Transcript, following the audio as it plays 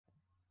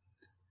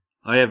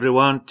Hi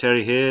everyone,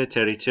 Terry here,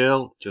 Terry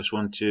Till. Just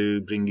want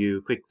to bring you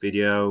a quick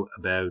video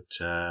about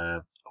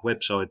a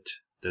website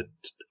that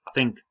I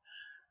think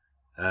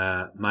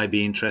may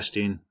be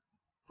interesting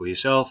for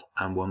yourself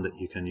and one that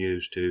you can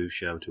use to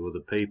show to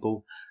other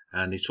people.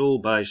 And it's all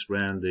based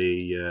around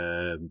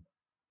the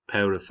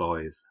power of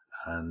five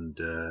and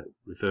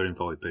referring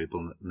five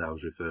people, and I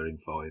was referring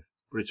five.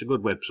 But it's a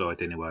good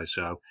website anyway.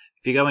 So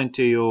if you go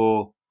into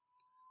your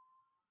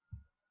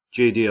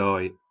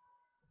GDI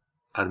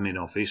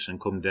admin office and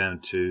come down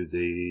to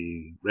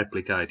the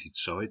replicated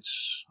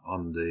sites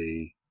on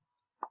the,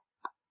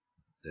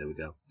 there we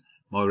go,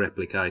 my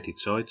replicated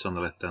sites on the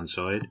left hand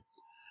side.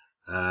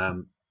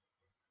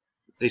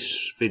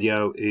 This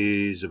video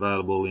is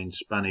available in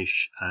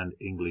Spanish and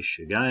English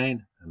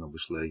again, and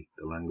obviously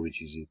the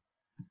language is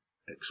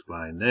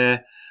explained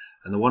there.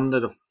 And the one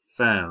that I've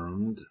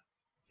found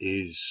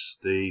is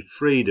the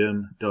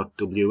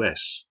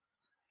freedom.ws.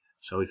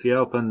 So if you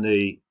open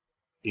the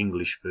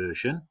English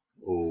version,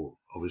 or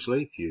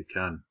obviously if you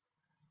can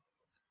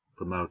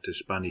promote the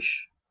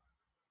Spanish,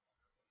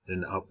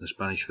 then open the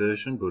Spanish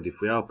version. But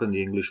if we open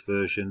the English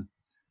version,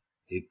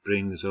 it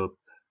brings up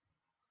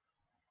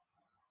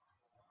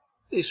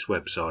this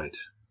website.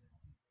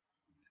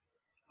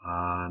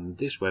 And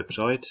this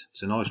website,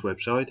 it's a nice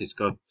website. It's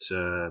got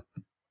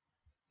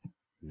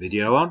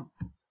video on.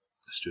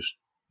 Let's just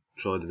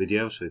try the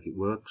video, see if it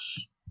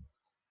works.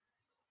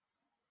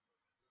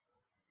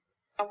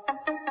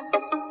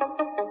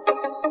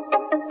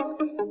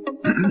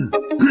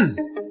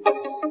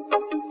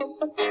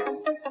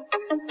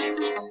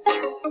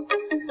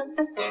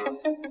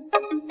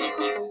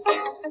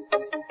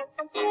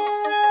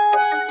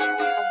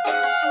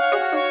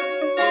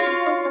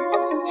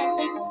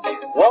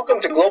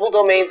 Welcome to Global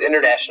Domains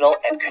International,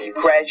 and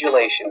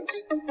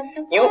congratulations!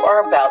 You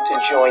are about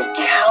to join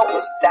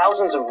countless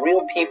thousands of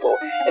real people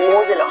in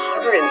more than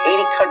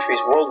 180 countries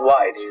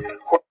worldwide.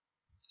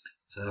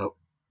 So,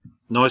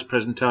 nice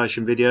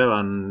presentation video,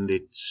 and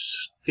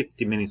it's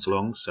 50 minutes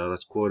long, so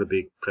that's quite a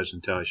big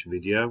presentation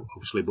video.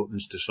 Obviously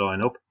buttons to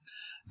sign up.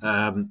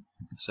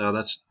 So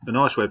that's a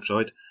nice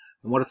website.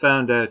 And what I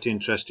found out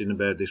interesting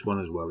about this one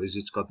as well is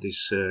it's got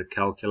this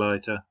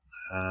calculator.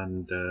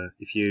 And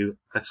if you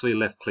actually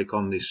left click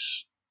on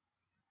this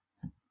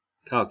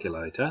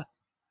calculator,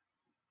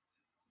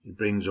 it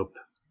brings up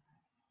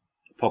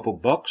a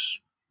pop-up box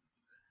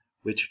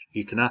which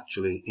you can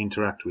actually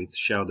interact with,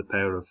 show the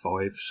power of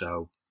five.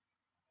 So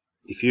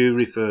if you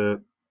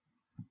refer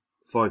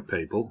 5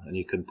 people, and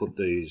you can put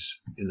these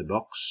in the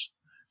box,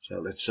 so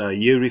let's say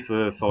you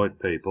refer 5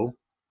 people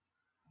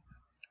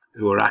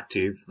who are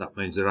active, that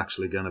means they're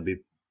actually going to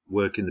be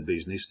working the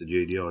business, the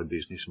GDI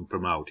business, and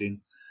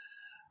promoting.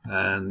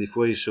 And if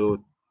we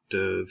sort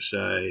of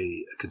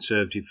say a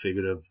conservative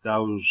figure of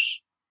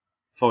those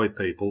 5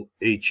 people,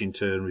 each in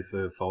turn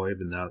refer 5,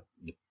 and now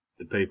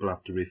the people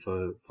have to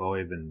refer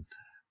 5 and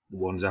the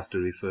ones have to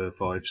refer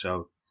 5.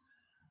 So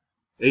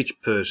each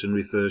person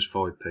refers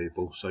 5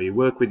 people. So you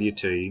work with your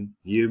team,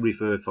 you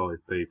refer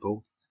 5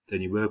 people,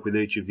 then you work with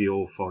each of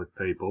your 5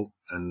 people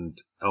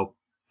and help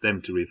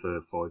them to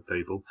refer 5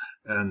 people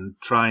and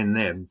train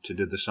them to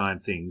do the same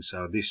thing.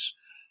 So this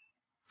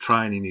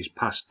training is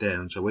passed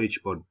down, so each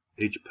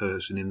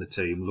person in the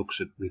team looks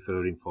at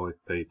referring 5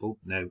 people.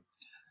 Now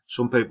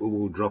some people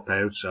will drop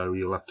out, so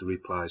you'll have to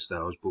replace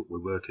those, but we're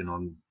working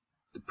on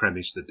the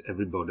premise that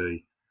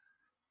everybody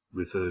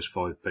refers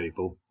 5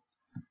 people.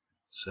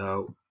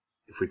 So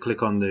if we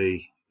click on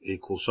the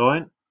equal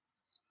sign,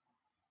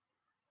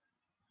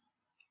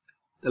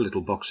 the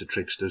little box of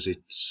tricks does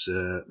its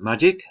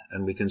magic,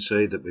 and we can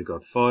see that we've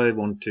got 5,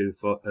 1, 2,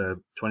 5,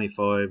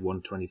 25,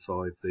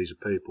 125. These are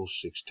people.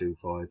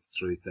 625,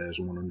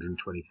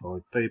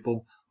 3,125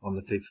 people on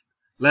the 5th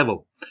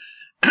level.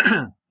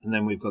 And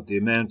then we've got the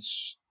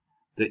amounts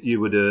that you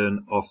would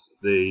earn off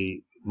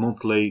the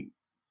monthly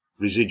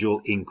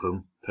residual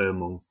income per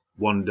month,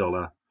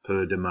 $1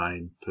 per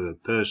domain per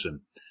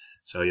person.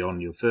 So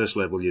on your first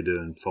level you'd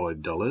earn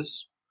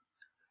 $5.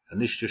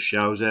 And this just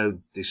shows how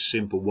this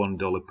simple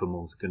 $1 per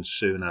month can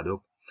soon add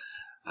up.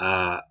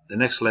 The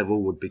next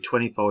level would be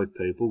 25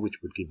 people,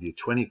 which would give you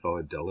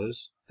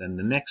 $25. Then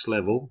the next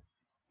level,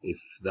 if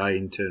they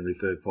in turn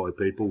referred 5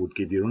 people, would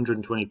give you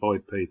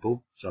 125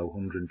 people, so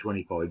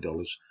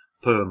 $125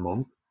 per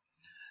month.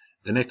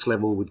 The next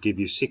level would give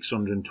you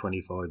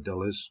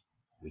 $625,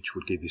 which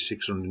would give you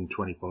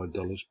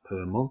 $625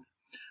 per month.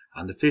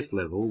 And the 5th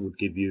level would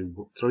give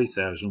you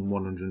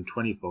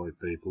 3,125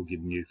 people,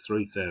 giving you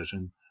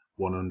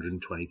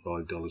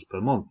 $3,125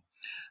 per month.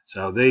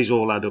 So these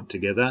all add up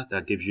together.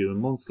 That gives you a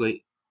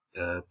monthly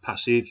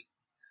passive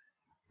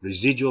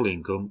residual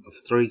income of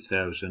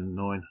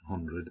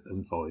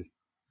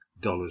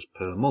 $3,905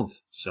 per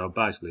month. So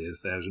basically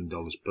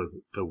 $1,000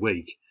 per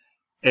week,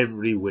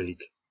 every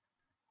week,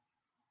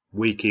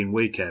 week in,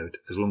 week out,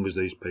 as long as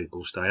these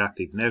people stay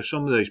active. Now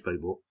some of these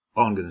people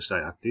aren't going to stay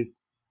active.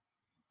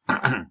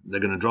 They're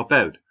going to drop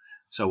out.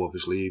 So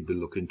obviously you'd be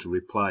looking to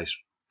replace.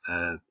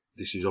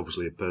 This is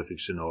obviously a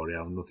perfect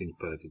scenario. Nothing's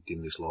perfect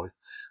in this life,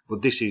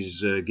 but this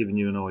is giving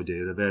you an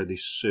idea of how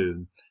this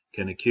soon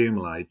can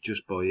accumulate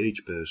just by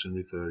each person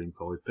referring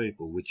 5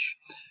 people, which,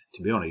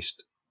 to be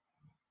honest,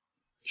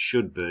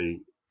 should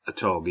be a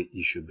target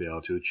you should be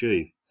able to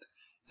achieve.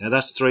 Now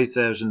that's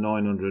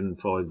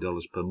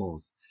 $3,905 per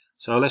month.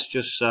 So let's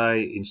just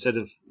say instead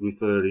of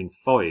referring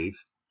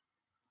 5,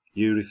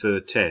 you refer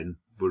 10,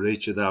 but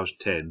each of those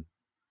 10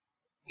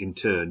 in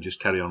turn just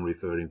carry on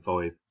referring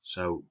 5.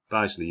 So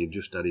basically you've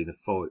just added a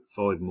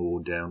 5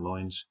 more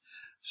downlines.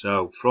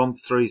 So from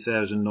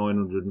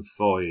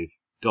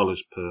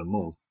 $3,905 per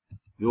month,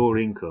 your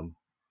income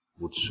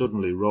would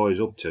suddenly rise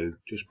up to,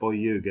 just by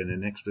you getting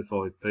an extra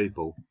 5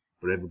 people,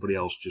 but everybody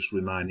else just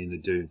remaining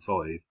and doing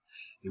 5,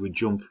 it would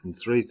jump from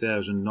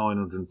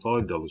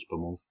 $3,905 per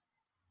month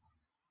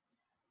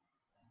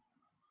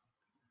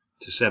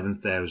to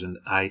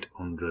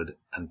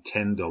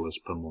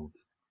 $7,810 per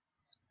month.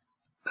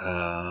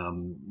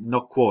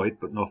 Not quite,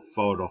 but not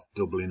far off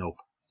doubling up.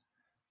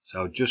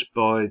 So just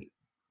by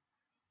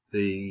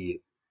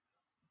the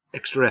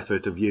extra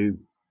effort of you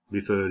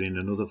referring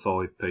another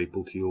 5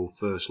 people to your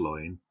first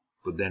line,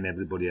 but then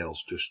everybody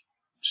else just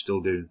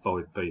still doing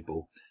 5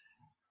 people,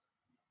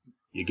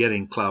 you're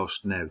getting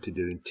close now to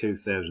doing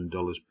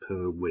 $2,000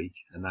 per week,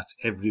 and that's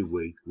every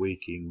week,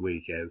 week in,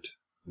 week out,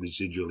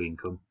 residual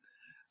income.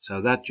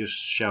 So that just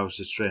shows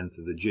the strength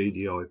of the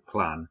GDI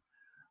plan,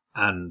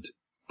 and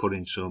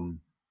putting some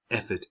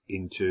effort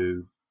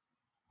into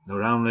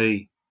not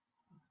only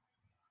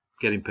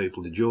getting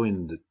people to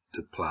join the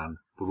plan,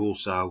 but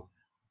also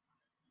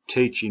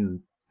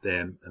teaching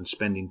them and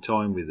spending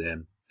time with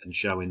them and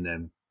showing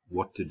them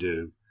what to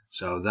do,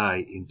 so they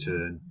in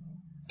turn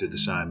do the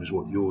same as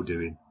what you're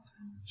doing.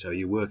 So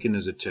you're working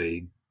as a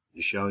team,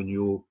 you're showing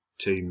your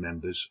team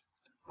members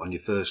on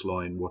your first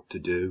line what to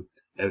do,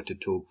 how to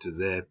talk to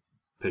their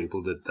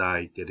people that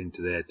they get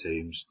into their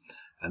teams,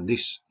 and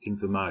this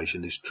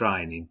information, this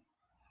training,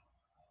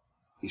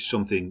 is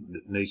something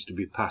that needs to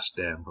be passed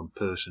down from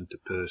person to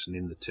person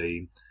in the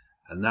team,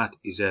 and that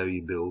is how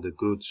you build a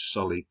good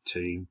solid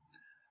team.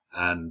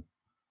 And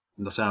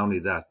not only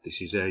that,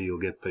 this is how you'll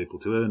get people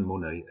to earn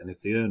money, and if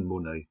they earn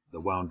money, they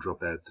won't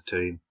drop out the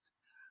team.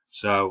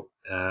 So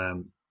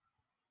I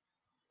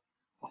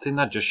think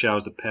that just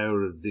shows the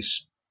power of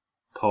this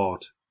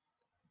part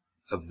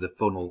of the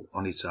funnel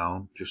on its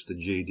own, just the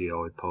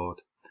GDI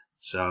part.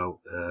 So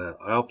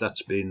I hope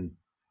that's been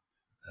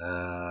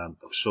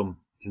of some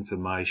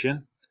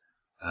information,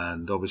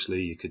 and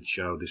obviously you could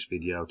show this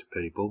video to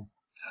people,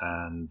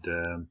 and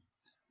I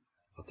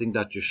think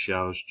that just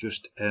shows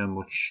just how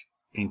much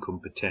income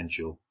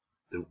potential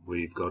that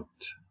we've got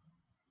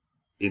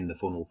in the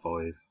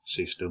funnelfive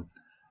system,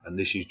 and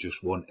this is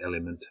just one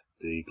element,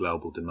 the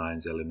global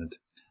domains element.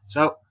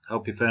 So I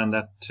hope you found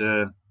that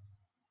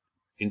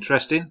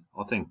interesting.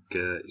 I think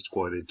it's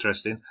quite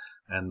interesting,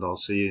 and I'll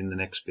see you in the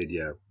next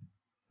video.